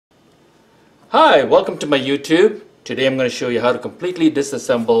Hi, welcome to my YouTube. Today I'm going to show you how to completely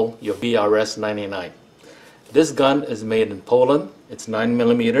disassemble your BRS-99. This gun is made in Poland. It's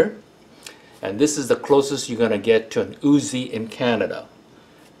 9mm, and this is the closest you're going to get to an Uzi in Canada.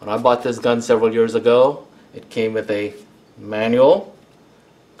 When I bought this gun several years ago, it came with a manual,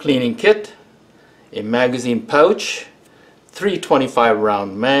 cleaning kit, a magazine pouch, 3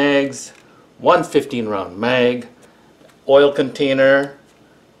 25-round mags, one 15-round mag, oil container,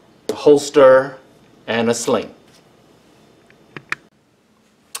 a holster, and a sling.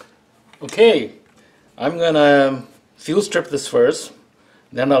 Okay, I'm gonna fuel strip this first,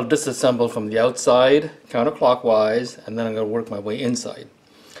 then I'll disassemble from the outside counterclockwise, and then I'm gonna work my way inside.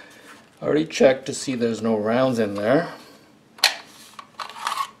 I already checked to see there's no rounds in there.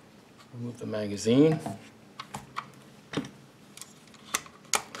 Remove the magazine.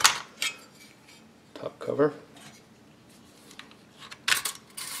 Top cover.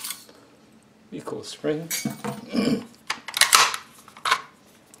 Recoil spring.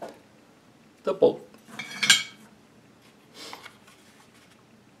 The bolt.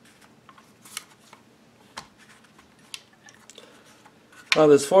 Now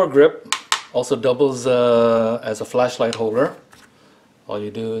this foregrip also doubles as a flashlight holder. All you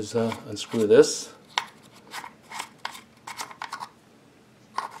do is unscrew this.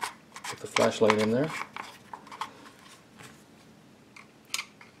 Put the flashlight in there.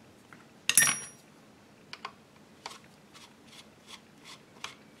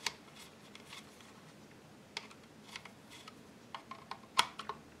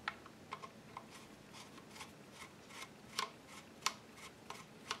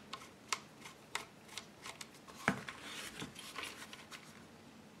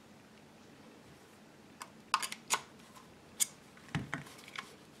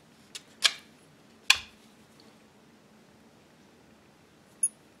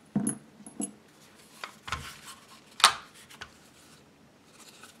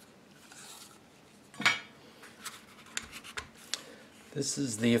 This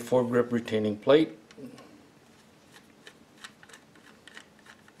is the foregrip retaining plate.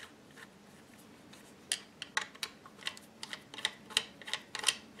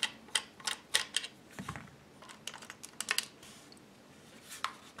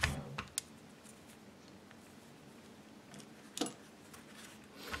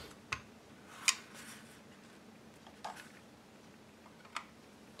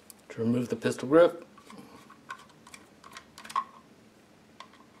 To remove the pistol grip,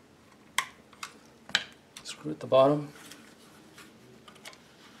 screw at the bottom.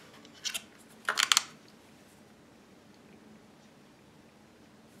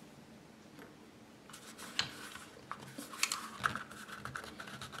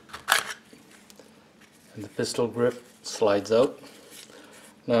 And the pistol grip slides out.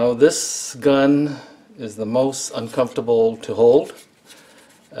 Now this gun is the most uncomfortable to hold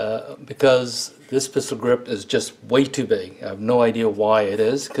because this pistol grip is just way too big. I have no idea why it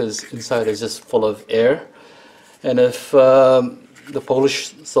is, because inside is just full of air. And if the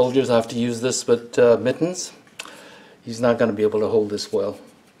Polish soldiers have to use this with mittens, he's not going to be able to hold this well.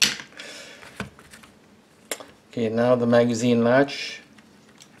 Okay, now the magazine latch.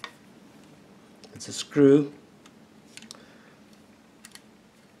 It's a screw.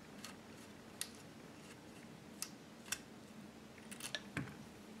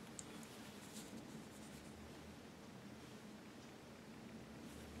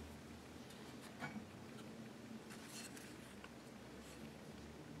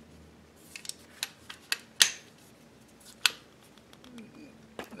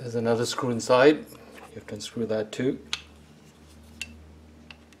 There's another screw inside. You have to unscrew that too.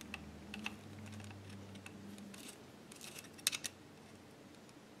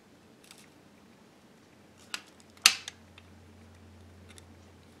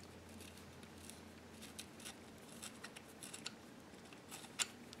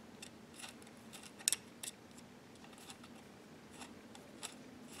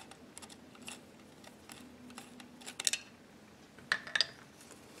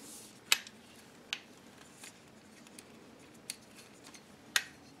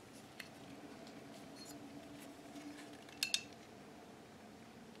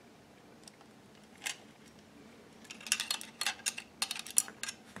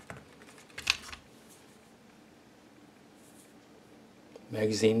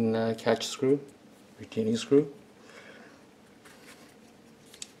 Magazine catch screw, retaining screw.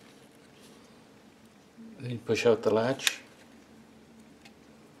 Then you push out the latch,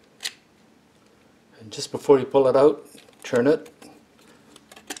 and just before you pull it out, turn it.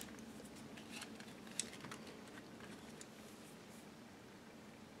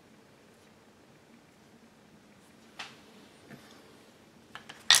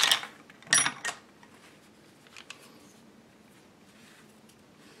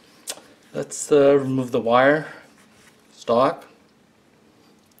 Let's remove the wire stock.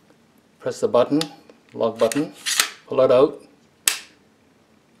 Press the button, lock button, pull it out,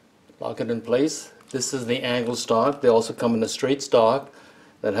 lock it in place. This is the angle stock. They also come in a straight stock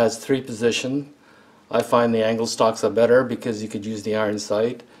that has 3 positions. I find the angle stocks are better because you could use the iron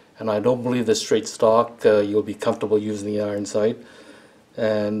sight, and I don't believe the straight stock you'll be comfortable using the iron sight.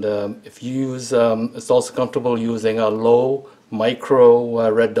 And if you use, it's also comfortable using a low micro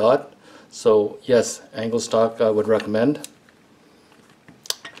red dot. So yes, angle stock I would recommend.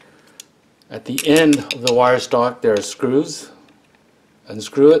 At the end of the wire stock there are screws.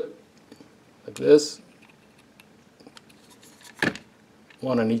 Unscrew it like this,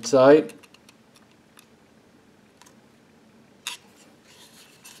 one on each side.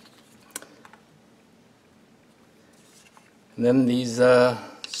 And then these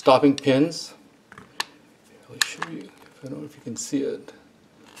stopping pins, I'll show you, I don't know if you can see it,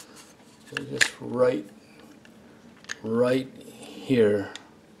 they're just right here,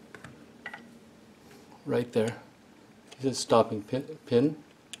 right there. This is a stopping pin.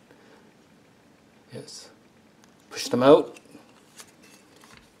 Yes. Push them out.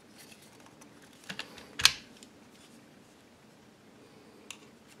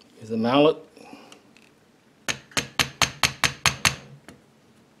 Here's a mallet.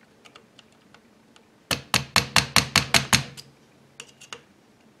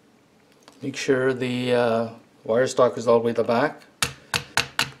 Make sure the wire stock is all the way to the back,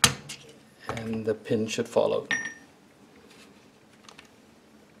 and the pin should fall out.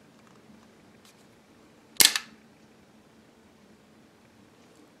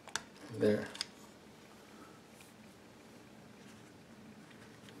 There.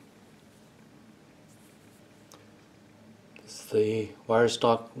 This is the wire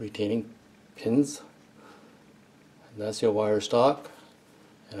stock retaining pins, and that's your wire stock.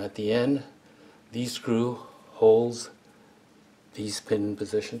 And at the end, these screw holds these pin in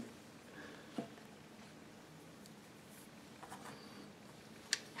position.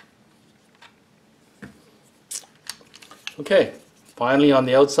 Okay, finally on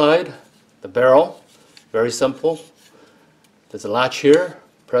the outside, the barrel, very simple. There's a latch here,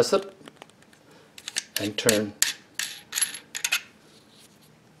 press it and turn.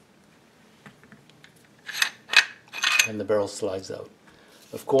 And the barrel slides out.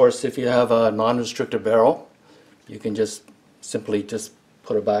 Of course, if you have a non-restricted barrel, you can just simply just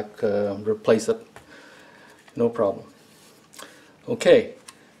put it back, replace it, no problem. Okay,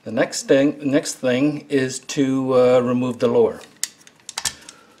 the next thing is to remove the lower.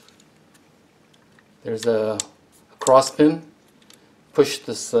 There's a cross pin. Push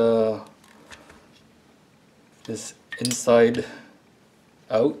this this inside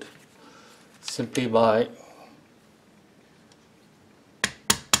out simply by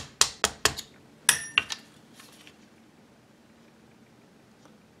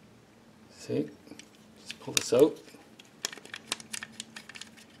see, just pull this out.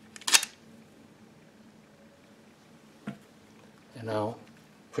 And now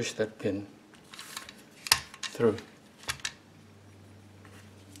push that pin through.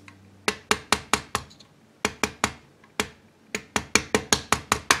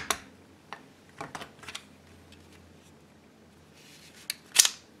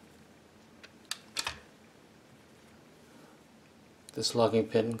 This locking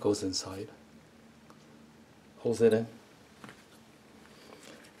pin goes inside, holds it in,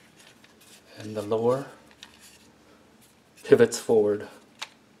 and the lower pivots forward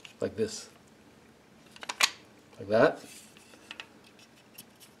like this, like that,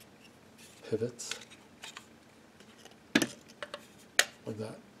 pivots like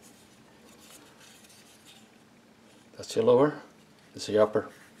that. That's your lower, this is your upper.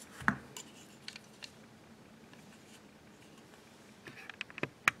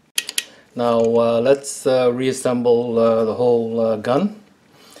 Now let's reassemble the whole gun.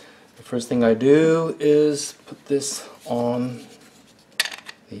 The first thing I do is put this on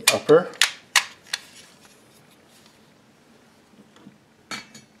the upper.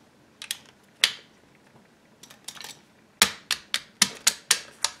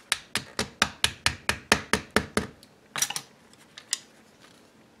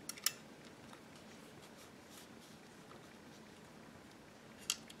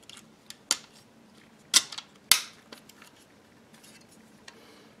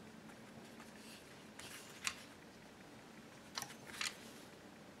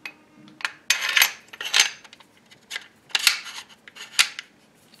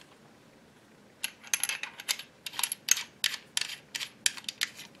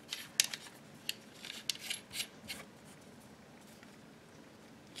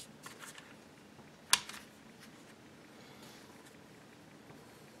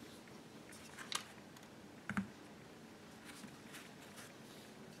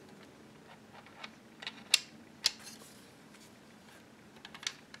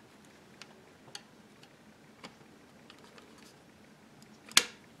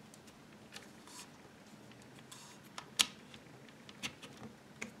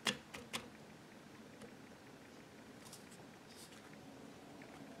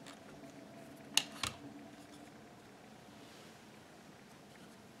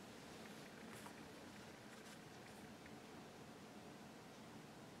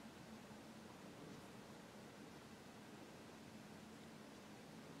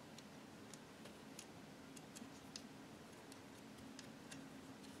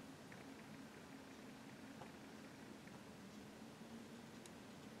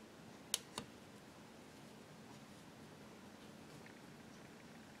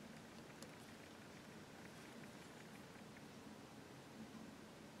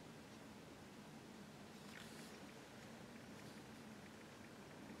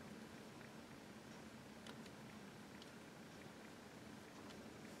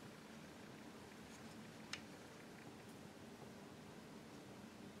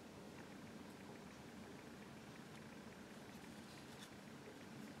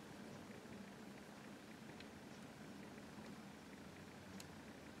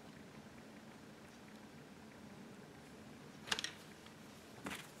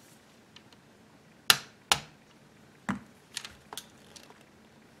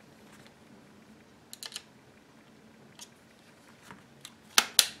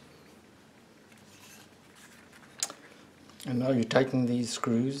 And now you tighten these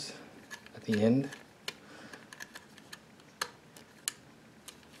screws at the end.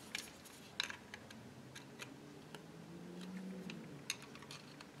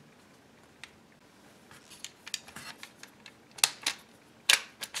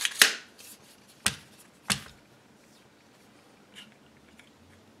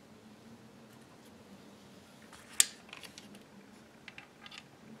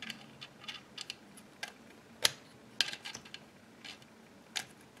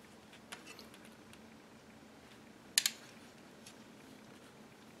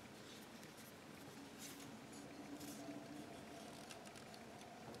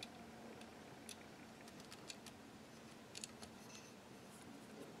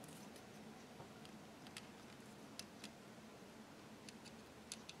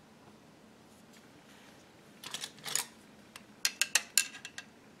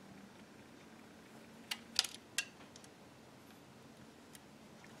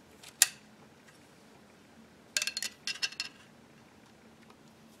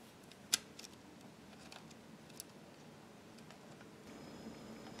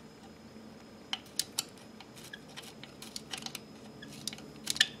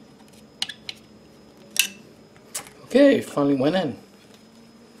 Okay, finally went in.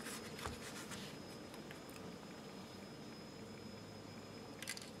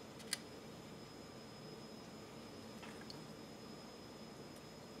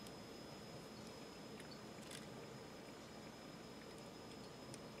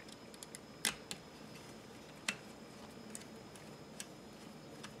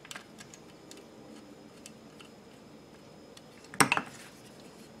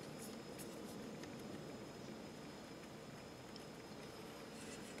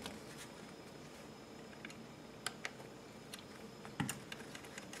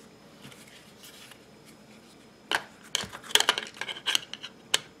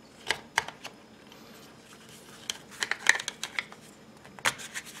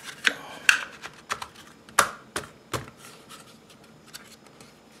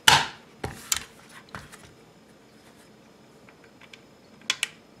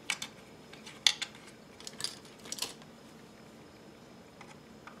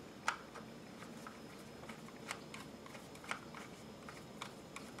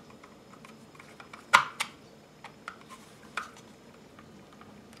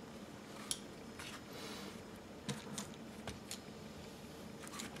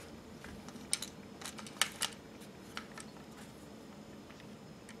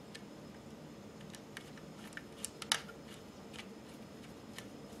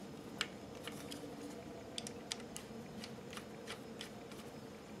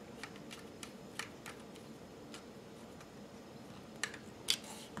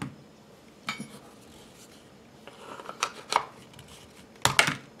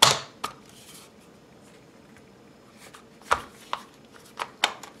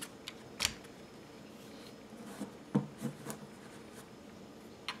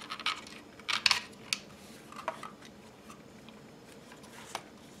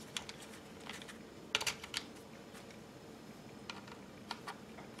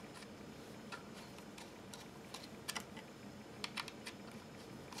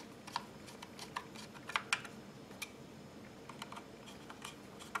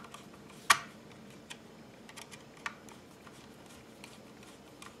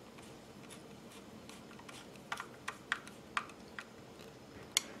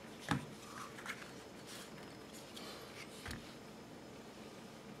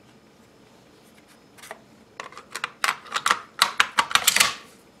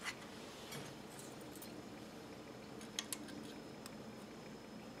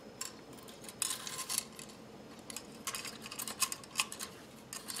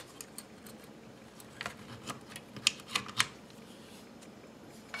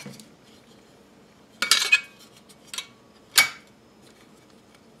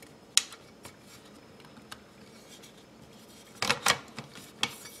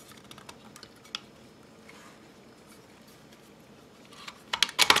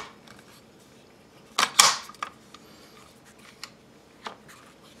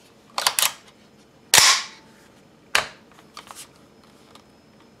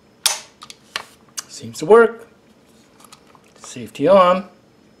 Seems to work. Safety on.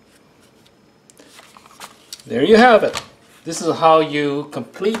 There you have it. This is how you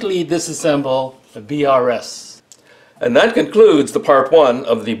completely disassemble a BRS. And that concludes the part 1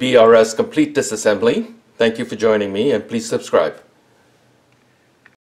 of the BRS complete disassembly. Thank you for joining me, and please subscribe.